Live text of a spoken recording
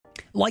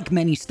Like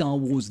many Star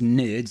Wars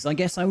nerds, I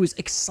guess I was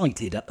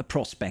excited at the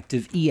prospect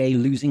of EA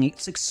losing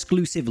its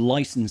exclusive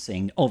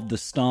licensing of the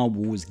Star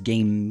Wars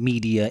game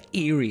media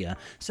area,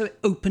 so it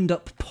opened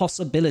up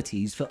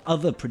possibilities for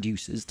other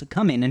producers to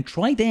come in and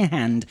try their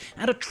hand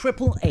at a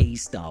AAA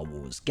Star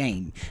Wars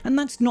game. And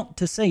that's not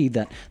to say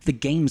that the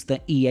games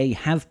that EA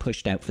have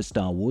pushed out for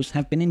Star Wars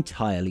have been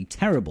entirely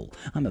terrible.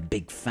 I'm a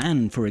big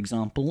fan, for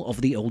example,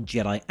 of the old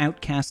Jedi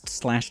Outcast /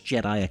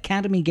 Jedi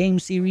Academy game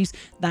series.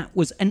 That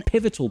was a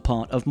pivotal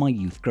part of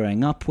my youth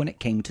growing up when it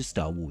came to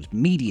Star Wars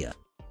media.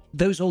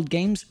 Those old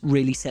games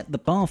really set the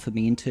bar for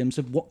me in terms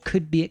of what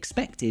could be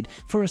expected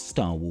for a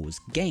Star Wars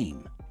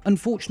game.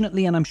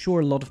 Unfortunately, and I'm sure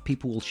a lot of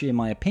people will share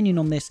my opinion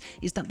on this,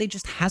 is that there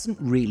just hasn't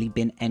really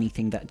been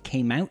anything that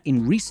came out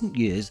in recent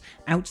years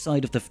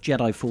outside of the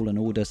Jedi Fallen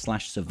Order /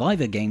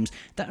 Survivor games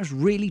that has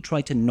really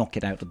tried to knock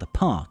it out of the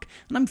park,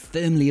 and I'm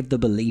firmly of the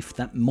belief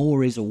that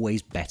more is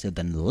always better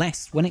than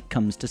less when it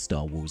comes to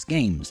Star Wars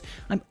games.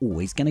 I'm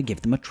always going to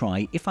give them a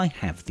try if I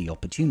have the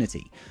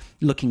opportunity.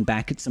 Looking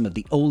back at some of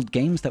the old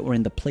games that were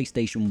in the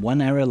PlayStation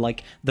 1 era,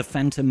 like The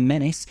Phantom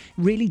Menace,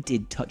 really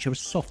did touch a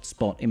soft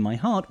spot in my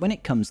heart when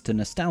it comes to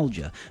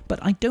nostalgia, but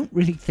I don't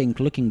really think,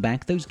 looking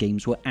back, those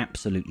games were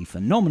absolutely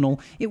phenomenal.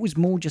 It was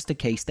more just a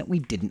case that we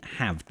didn't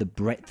have the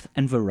breadth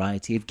and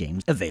variety of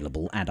games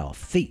available at our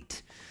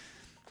feet.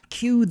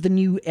 Cue the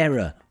new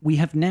era. We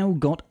have now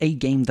got a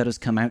game that has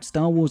come out.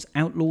 Star Wars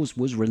Outlaws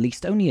was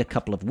released only a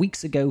couple of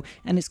weeks ago,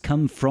 and it's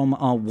come from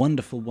our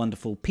wonderful,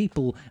 wonderful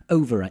people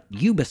over at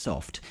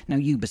Ubisoft. Now,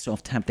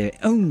 Ubisoft have their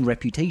own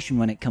reputation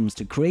when it comes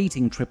to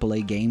creating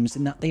AAA games,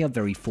 in that they are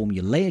very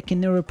formulaic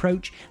in their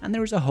approach, and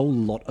there is a whole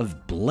lot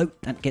of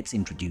bloat that gets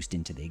introduced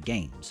into their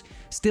games.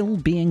 Still,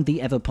 being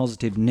the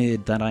ever-positive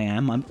nerd that I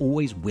am, I'm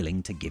always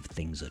willing to give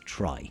things a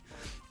try.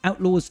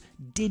 Outlaws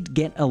did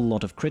get a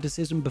lot of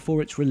criticism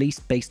before its release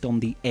based on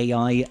the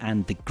AI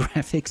and the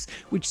graphics,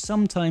 which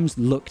sometimes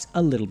looked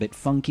a little bit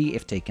funky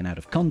if taken out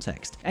of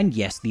context. And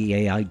yes, the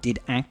AI did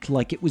act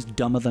like it was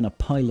dumber than a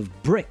pile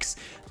of bricks,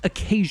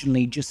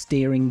 occasionally just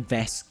staring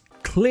Vess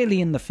clearly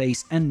in the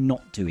face and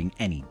not doing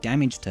any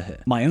damage to her.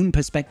 My own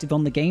perspective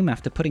on the game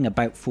after putting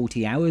about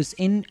 40 hours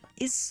in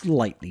is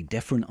slightly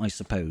different, I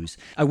suppose.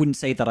 I wouldn't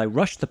say that I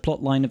rushed the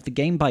plotline of the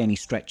game by any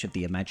stretch of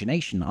the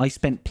imagination. I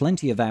spent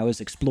plenty of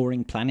hours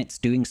exploring planets,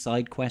 doing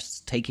side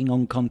quests, taking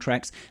on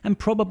contracts, and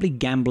probably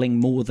gambling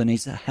more than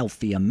is a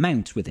healthy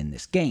amount within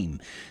this game.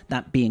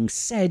 That being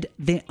said,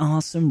 there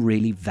are some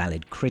really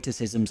valid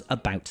criticisms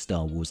about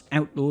Star Wars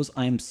Outlaws,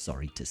 I am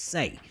sorry to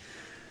say.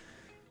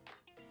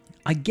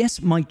 I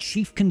guess my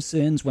chief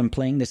concerns when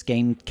playing this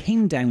game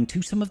came down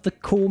to some of the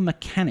core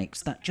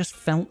mechanics that just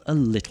felt a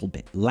little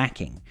bit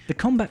lacking. The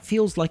combat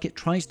feels like it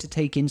tries to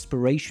take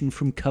inspiration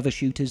from cover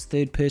shooters,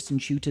 third-person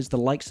shooters, the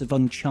likes of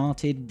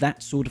Uncharted,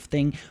 that sort of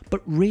thing,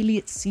 but really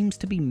it seems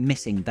to be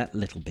missing that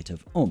little bit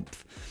of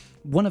oomph.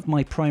 One of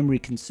my primary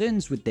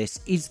concerns with this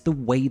is the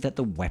way that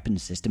the weapon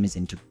system is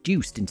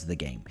introduced into the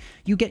game.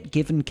 You get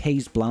given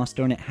Kay's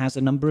blaster and it has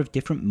a number of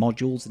different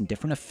modules and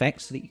different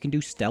effects so that you can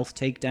do stealth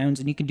takedowns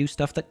and you can do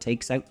stuff that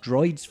takes out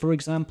droids, for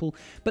example,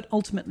 but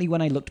ultimately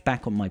when I looked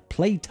back on my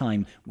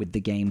playtime with the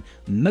game,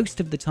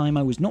 most of the time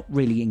I was not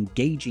really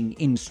engaging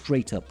in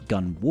straight up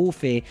gun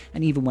warfare,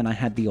 and even when I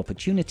had the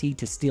opportunity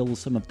to steal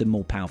some of the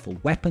more powerful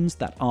weapons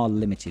that are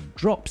limited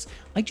drops,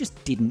 I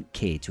just didn't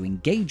care to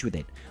engage with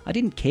it. I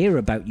didn't care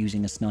about using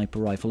a sniper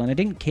rifle, and I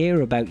didn't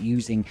care about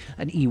using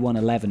an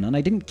E111, and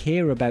I didn't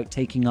care about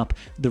taking up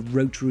the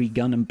rotary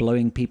gun and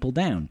blowing people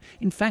down.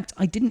 In fact,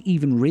 I didn't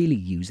even really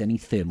use any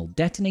thermal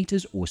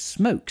detonators or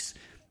smokes.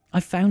 I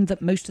found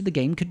that most of the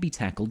game could be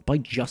tackled by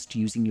just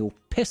using your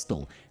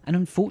pistol, and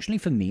unfortunately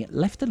for me it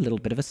left a little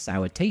bit of a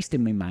sour taste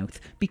in my mouth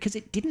because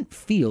it didn't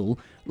feel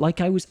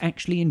like I was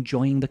actually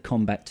enjoying the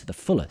combat to the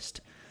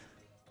fullest.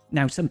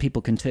 Now, some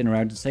people can turn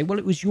around and say, well,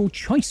 it was your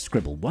choice,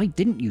 Scribble, why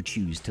didn't you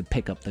choose to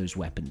pick up those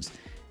weapons?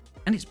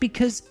 And it's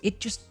because it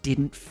just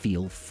didn't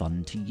feel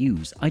fun to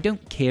use. I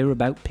don't care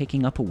about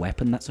picking up a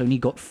weapon that's only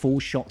got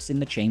 4 shots in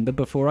the chamber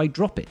before I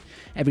drop it.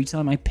 Every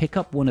time I pick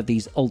up one of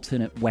these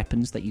alternate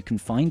weapons that you can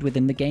find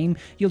within the game,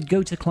 you'll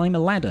go to climb a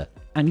ladder,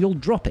 and you'll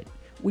drop it,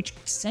 which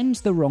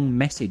sends the wrong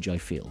message, I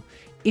feel.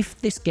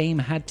 If this game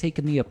had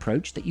taken the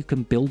approach that you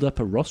can build up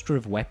a roster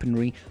of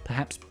weaponry,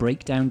 perhaps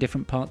break down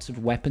different parts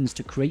of weapons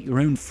to create your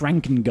own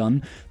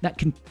Frankengun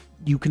that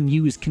you can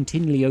use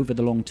continually over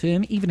the long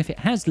term, even if it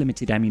has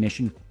limited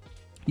ammunition,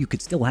 you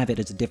could still have it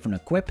as a different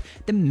equip,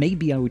 then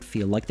maybe I would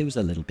feel like there was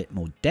a little bit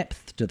more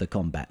depth to the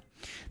combat.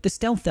 The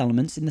stealth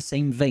elements in the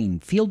same vein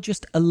feel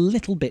just a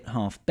little bit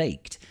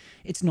half-baked.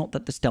 It's not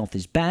that the stealth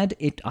is bad,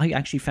 I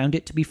actually found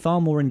it to be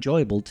far more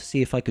enjoyable to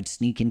see if I could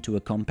sneak into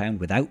a compound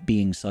without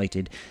being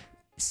sighted,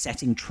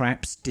 setting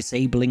traps,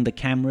 disabling the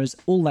cameras,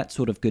 all that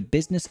sort of good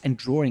business, and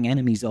drawing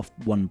enemies off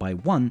one by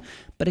one,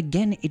 but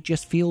again, it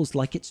just feels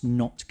like it's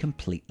not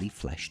completely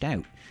fleshed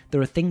out. There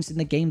are things in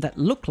the game that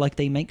look like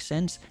they make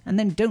sense, and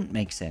then don't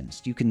make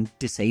sense. You can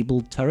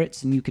disable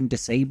turrets, and you can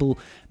disable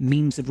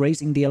means of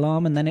raising the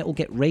alarm, and then it'll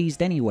get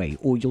raised anyway,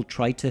 or you'll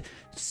try to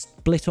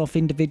split off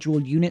individual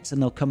units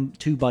and they'll come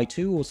 2 by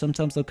 2, or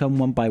sometimes they'll come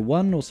 1 by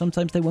 1, or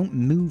sometimes they won't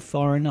move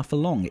far enough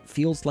along. It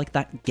feels like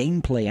that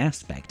gameplay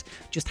aspect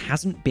just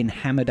hasn't been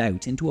hammered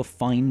out into a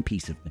fine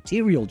piece of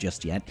material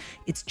just yet.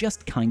 It's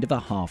just kind of a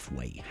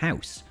halfway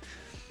house.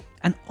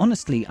 And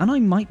honestly, and I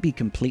might be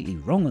completely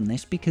wrong on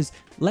this, because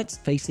let's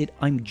face it,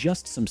 I'm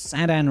just some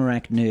sad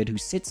anorak nerd who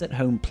sits at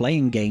home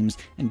playing games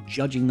and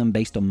judging them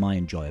based on my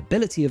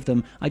enjoyability of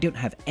them. I don't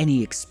have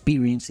any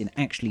experience in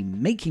actually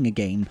making a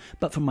game,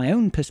 but from my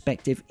own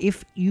perspective,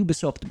 if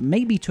Ubisoft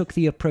maybe took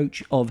the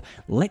approach of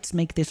let's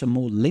make this a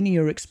more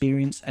linear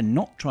experience and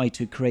not try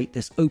to create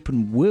this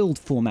open world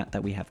format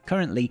that we have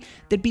currently,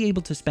 they'd be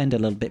able to spend a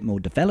little bit more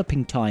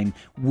developing time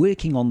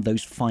working on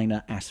those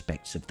finer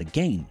aspects of the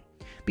game.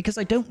 Because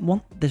I don't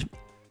want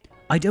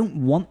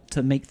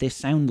to make this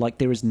sound like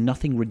there is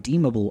nothing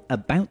redeemable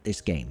about this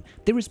game.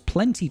 There is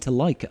plenty to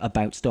like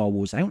about Star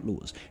Wars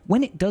Outlaws.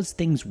 When it does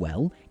things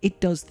well,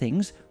 it does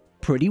things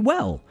pretty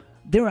well.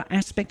 There are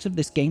aspects of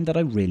this game that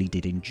I really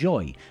did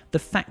enjoy. The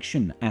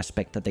faction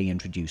aspect that they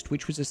introduced,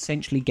 which was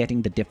essentially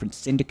getting the different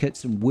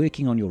syndicates and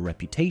working on your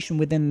reputation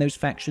within those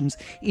factions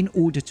in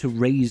order to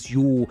raise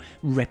your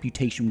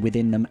reputation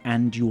within them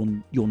and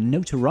your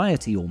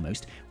notoriety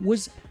almost,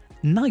 was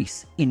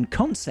nice in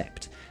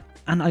concept.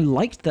 And I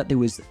liked that there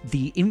was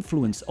the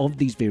influence of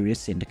these various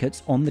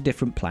syndicates on the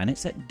different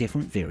planets at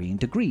different varying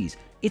degrees.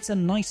 It's a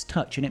nice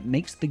touch and it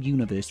makes the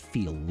universe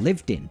feel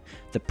lived in.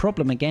 The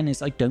problem again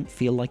is I don't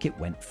feel like it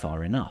went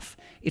far enough.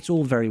 It's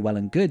all very well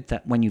and good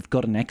that when you've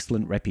got an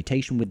excellent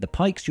reputation with the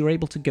Pikes, you're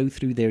able to go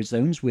through their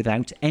zones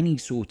without any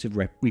sort of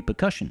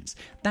repercussions.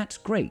 That's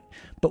great.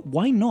 But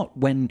why not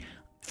when,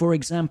 for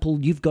example,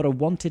 you've got a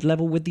wanted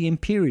level with the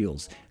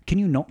Imperials? Can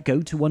you not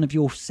go to one of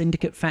your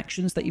syndicate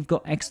factions that you've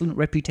got excellent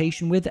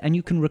reputation with and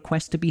you can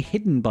request to be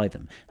hidden by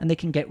them and they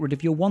can get rid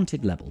of your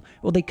wanted level?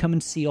 Or they come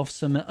and see off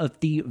some of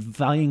the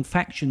vying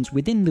factions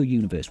within the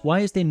universe. Why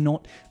is there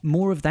not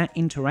more of that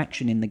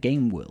interaction in the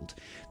game world?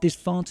 There's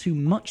far too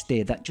much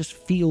there that just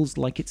feels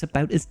like it's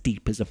about as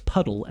deep as a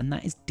puddle, and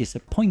that is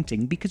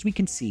disappointing because we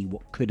can see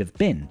what could have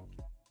been.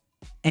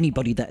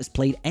 Anybody that has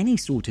played any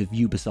sort of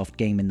Ubisoft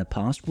game in the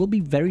past will be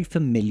very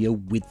familiar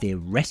with their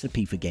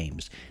recipe for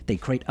games. They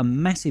create a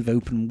massive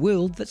open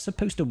world that's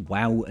supposed to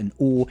wow and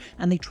awe,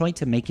 and they try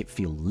to make it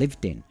feel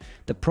lived in.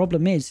 The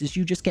problem is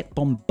you just get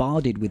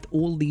bombarded with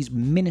all these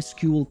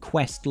minuscule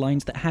quest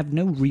lines that have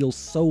no real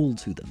soul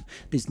to them.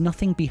 There's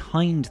nothing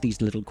behind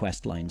these little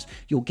quest lines.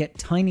 You'll get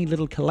tiny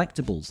little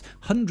collectibles,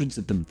 hundreds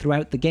of them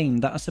throughout the game,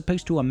 that are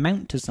supposed to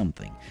amount to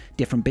something.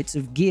 Different bits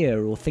of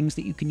gear or things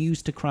that you can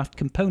use to craft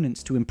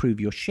components to improve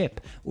your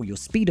ship, or your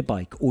speeder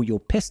bike, or your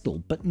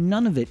pistol, but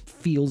none of it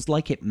feels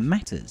like it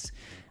matters.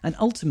 And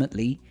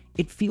ultimately,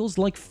 it feels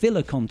like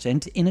filler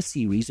content in a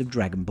series of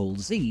Dragon Ball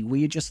Z, where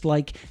you're just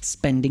like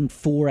spending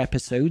 4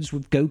 episodes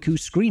with Goku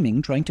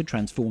screaming trying to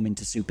transform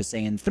into Super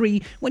Saiyan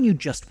 3 when you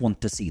just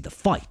want to see the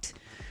fight.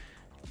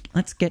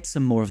 Let's get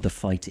some more of the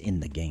fight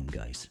in the game,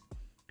 guys.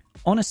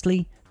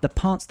 Honestly, the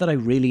parts that I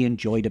really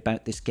enjoyed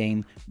about this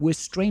game were,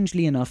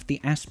 strangely enough,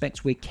 the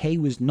aspects where Kay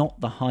was not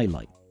the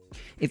highlight.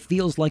 It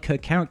feels like her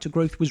character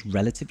growth was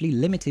relatively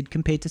limited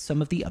compared to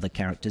some of the other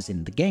characters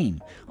in the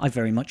game. I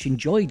very much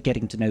enjoyed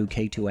getting to know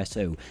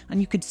K2SO, and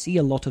you could see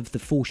a lot of the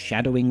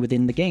foreshadowing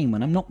within the game,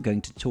 and I'm not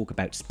going to talk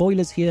about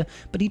spoilers here,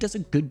 but he does a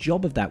good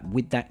job of that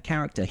with that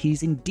character.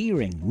 He's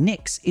endearing,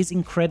 Nyx is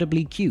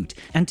incredibly cute,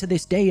 and to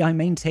this day I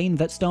maintain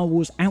that Star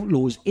Wars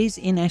Outlaws is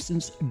in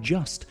essence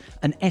just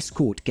an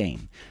escort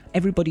game.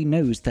 Everybody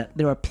knows that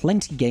there are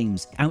plenty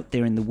games out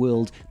there in the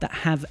world that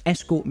have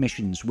escort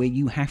missions where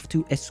you have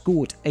to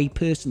escort a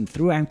person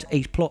throughout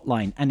a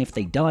plotline, and if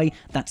they die,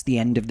 that's the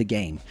end of the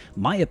game.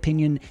 My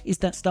opinion is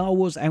that Star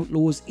Wars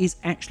Outlaws is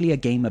actually a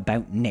game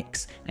about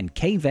Nyx, and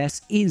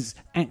Kay-Vess is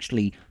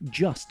actually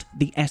just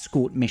the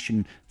escort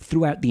mission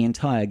throughout the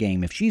entire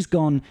game. If she's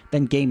gone,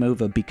 then game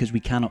over, because we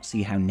cannot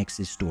see how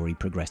Nyx's story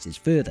progresses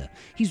further.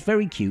 He's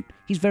very cute,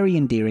 he's very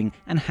endearing,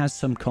 and has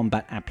some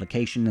combat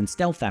application and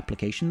stealth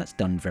application that's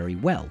done very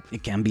well.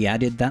 It can be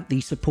added that the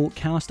support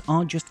cast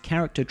are just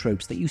character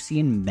tropes that you see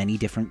in many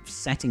different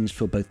settings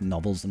for both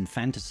novels and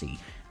fantasy.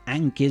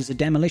 Ankh is a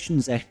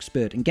demolitions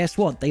expert, and guess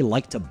what? They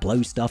like to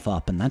blow stuff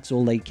up, and that's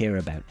all they care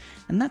about.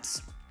 And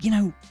that's, you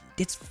know,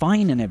 it's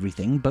fine and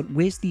everything, but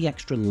where's the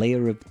extra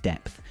layer of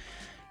depth?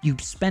 You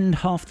spend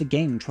half the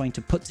game trying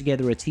to put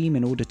together a team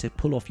in order to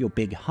pull off your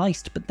big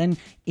heist, but then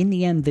in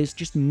the end there's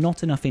just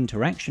not enough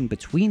interaction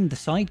between the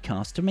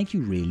sidecast to make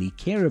you really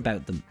care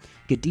about them.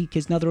 Gadeek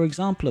is another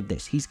example of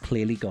this. He's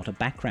clearly got a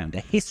background, a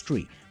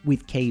history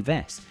with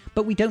Kay-Vess,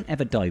 but we don't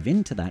ever dive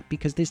into that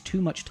because there's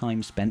too much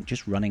time spent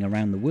just running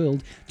around the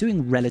world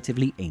doing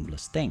relatively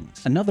aimless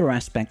things. Another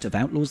aspect of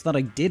Outlaws that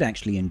I did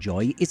actually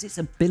enjoy is its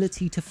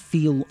ability to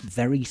feel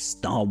very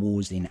Star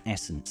Wars in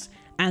essence.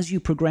 As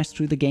you progress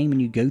through the game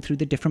and you go through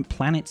the different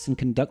planets and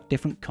conduct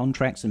different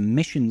contracts and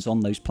missions on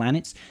those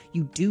planets,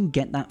 you do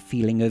get that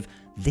feeling of,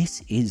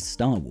 this is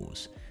Star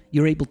Wars.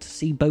 You're able to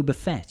see Boba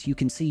Fett, you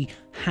can see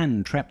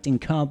Han trapped in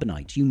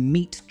carbonite, you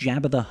meet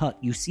Jabba the Hutt,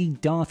 you see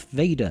Darth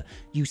Vader,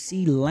 you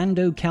see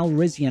Lando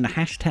Calrissian,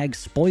 hashtag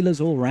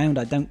spoilers all round,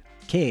 I don't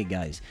care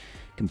guys.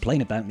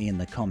 Complain about me in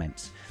the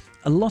comments.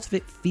 A lot of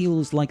it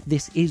feels like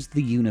this is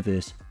the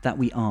universe that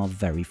we are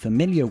very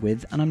familiar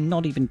with, and I'm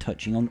not even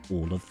touching on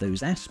all of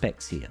those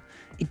aspects here.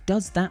 It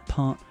does that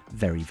part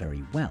very,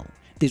 very well.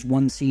 There's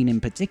one scene in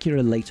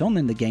particular late on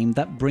in the game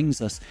that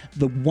brings us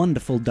the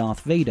wonderful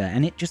Darth Vader,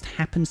 and it just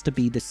happens to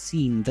be the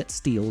scene that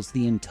steals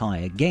the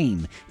entire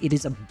game. It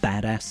is a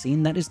badass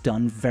scene that is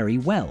done very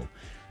well.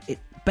 It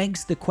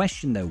begs the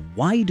question though,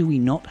 why do we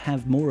not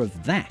have more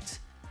of that?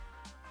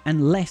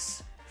 And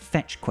less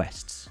fetch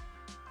quests?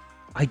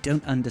 I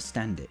don't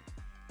understand it.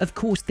 Of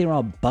course there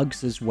are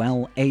bugs as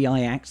well,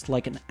 AI acts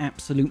like an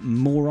absolute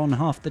moron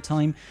half the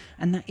time,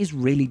 and that is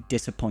really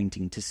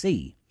disappointing to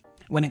see.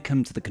 When it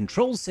comes to the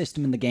control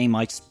system in the game,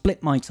 I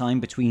split my time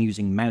between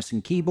using mouse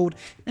and keyboard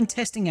and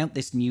testing out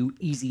this new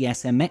Easy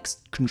SMX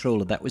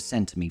controller that was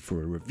sent to me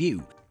for a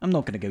review. I'm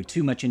not going to go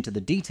too much into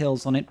the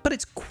details on it, but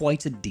it's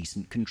quite a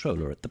decent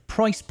controller at the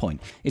price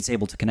point. It's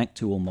able to connect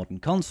to all modern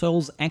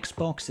consoles,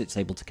 Xbox, it's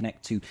able to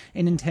connect to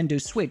a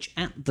Nintendo Switch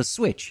at the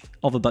switch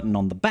of a button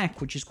on the back,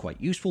 which is quite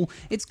useful.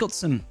 It's got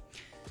some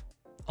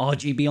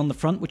RGB on the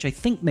front, which I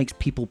think makes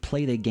people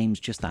play their games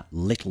just that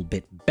little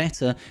bit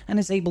better, and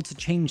is able to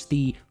change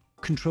the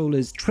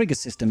controller's trigger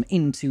system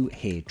into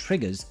hair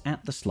triggers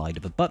at the slide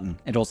of a button.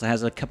 It also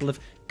has a couple of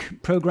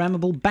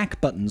programmable back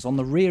buttons on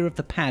the rear of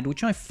the pad,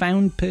 which I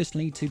found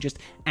personally to just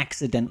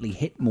accidentally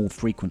hit more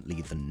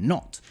frequently than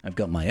not. I've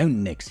got my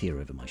own nicks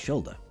here over my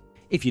shoulder.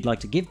 If you'd like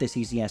to give this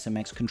Easy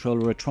SMX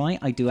controller a try,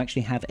 I do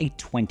actually have a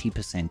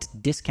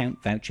 20%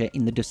 discount voucher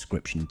in the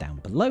description down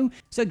below,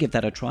 so give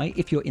that a try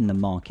if you're in the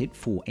market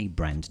for a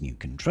brand new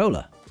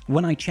controller.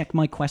 When I check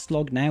my quest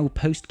log now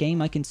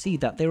post-game, I can see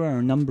that there are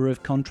a number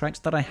of contracts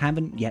that I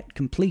haven't yet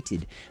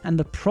completed, and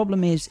the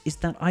problem is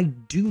that I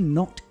do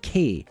not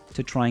care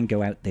to try and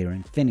go out there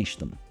and finish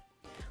them.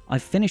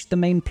 I've finished the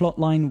main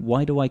plotline,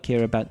 why do I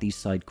care about these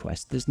side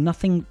quests? There's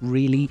nothing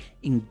really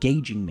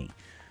engaging me.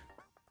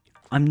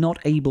 I'm not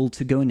able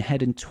to go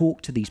ahead and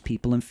talk to these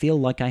people and feel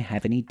like I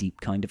have any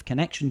deep kind of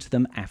connection to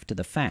them after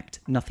the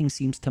fact. Nothing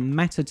seems to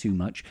matter too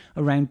much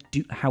around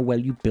how well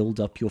you build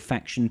up your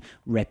faction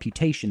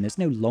reputation. There's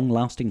no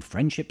long-lasting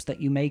friendships that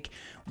you make.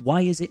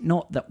 Why is it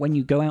not that when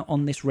you go out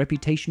on this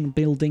reputation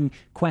building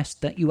quest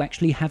that you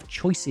actually have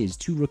choices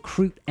to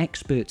recruit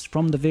experts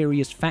from the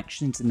various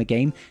factions in the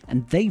game,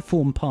 and they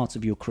form part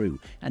of your crew,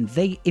 and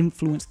they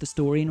influence the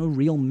story in a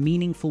real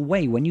meaningful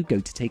way when you go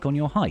to take on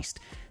your heist?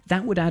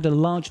 That would add a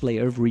large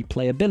layer of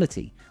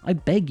replayability. I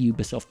beg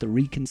Ubisoft to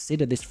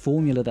reconsider this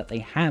formula that they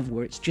have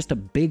where it's just a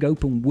big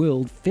open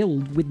world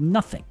filled with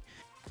nothing.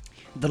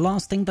 The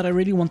last thing that I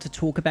really want to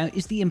talk about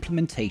is the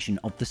implementation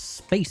of the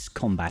space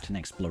combat and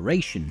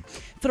exploration.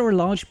 For a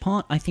large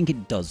part, I think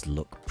it does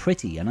look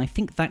pretty, and I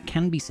think that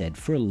can be said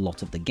for a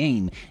lot of the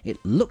game. It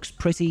looks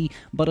pretty,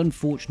 but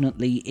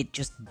unfortunately it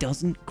just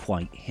doesn't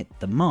quite hit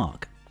the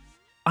mark.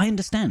 I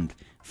understand.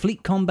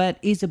 Fleet combat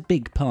is a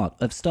big part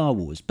of Star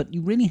Wars, but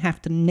you really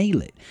have to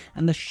nail it,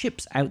 and the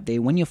ships out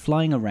there when you're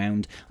flying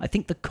around, I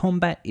think the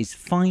combat is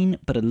fine,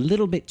 but a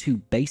little bit too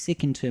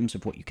basic in terms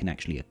of what you can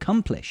actually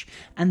accomplish,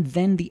 and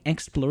then the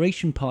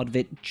exploration part of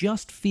it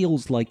just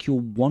feels like you're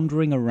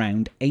wandering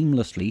around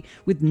aimlessly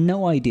with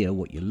no idea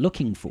what you're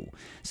looking for.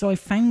 So I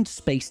found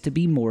space to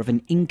be more of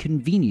an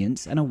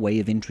inconvenience and a way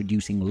of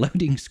introducing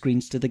loading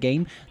screens to the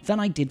game than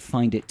I did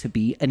find it to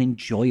be an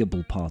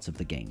enjoyable part of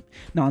the game.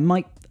 Now, I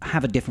might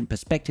have a different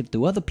perspective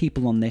to other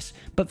people on this,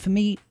 but for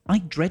me, I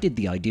dreaded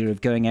the idea of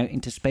going out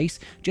into space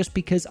just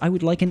because I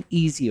would like an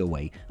easier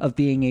way of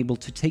being able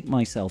to take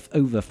myself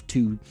over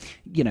to,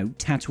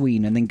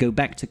 Tatooine and then go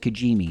back to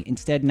Kijimi.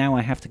 Instead, now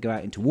I have to go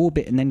out into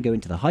orbit and then go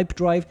into the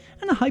hyperdrive,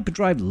 and the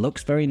hyperdrive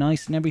looks very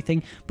nice and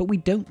everything, but we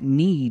don't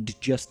need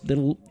just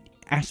little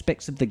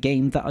aspects of the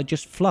game that are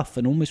just fluff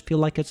and almost feel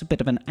like it's a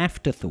bit of an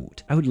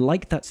afterthought. I would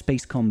like that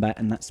space combat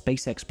and that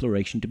space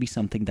exploration to be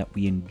something that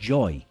we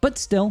enjoy. But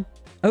still,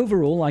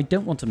 overall, I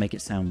don't want to make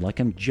it sound like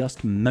I'm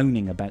just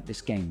moaning about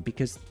this game,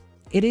 because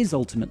it is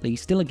ultimately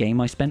still a game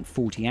I spent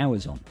 40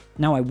 hours on.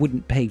 Now, I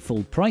wouldn't pay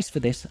full price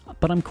for this,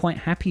 but I'm quite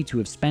happy to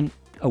have spent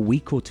a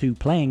week or two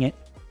playing it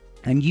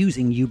and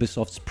using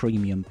Ubisoft's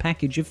premium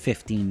package of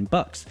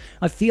 $15.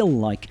 I feel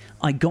like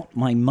I got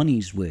my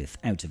money's worth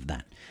out of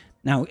that.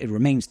 Now, it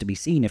remains to be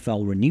seen if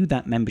I'll renew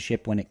that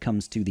membership when it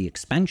comes to the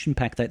expansion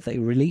pack that they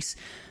release,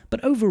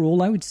 but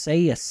overall I would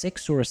say a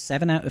 6 or a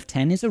 7 out of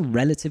 10 is a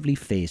relatively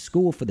fair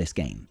score for this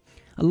game.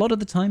 A lot of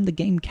the time the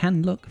game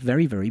can look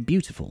very, very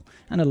beautiful,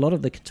 and a lot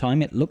of the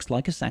time it looks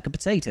like a sack of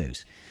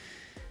potatoes.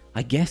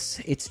 I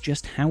guess it's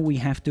just how we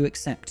have to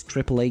accept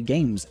AAA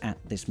games at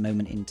this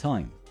moment in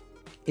time.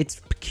 It's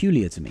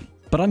peculiar to me.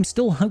 But I'm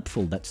still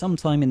hopeful that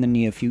sometime in the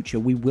near future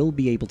we will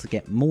be able to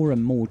get more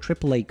and more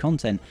AAA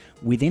content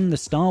within the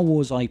Star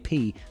Wars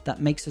IP that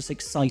makes us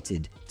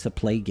excited to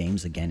play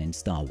games again in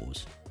Star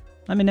Wars.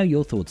 Let me know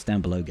your thoughts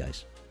down below,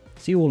 guys.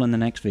 See you all in the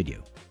next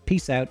video.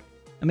 Peace out,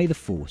 and may the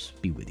Force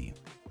be with you.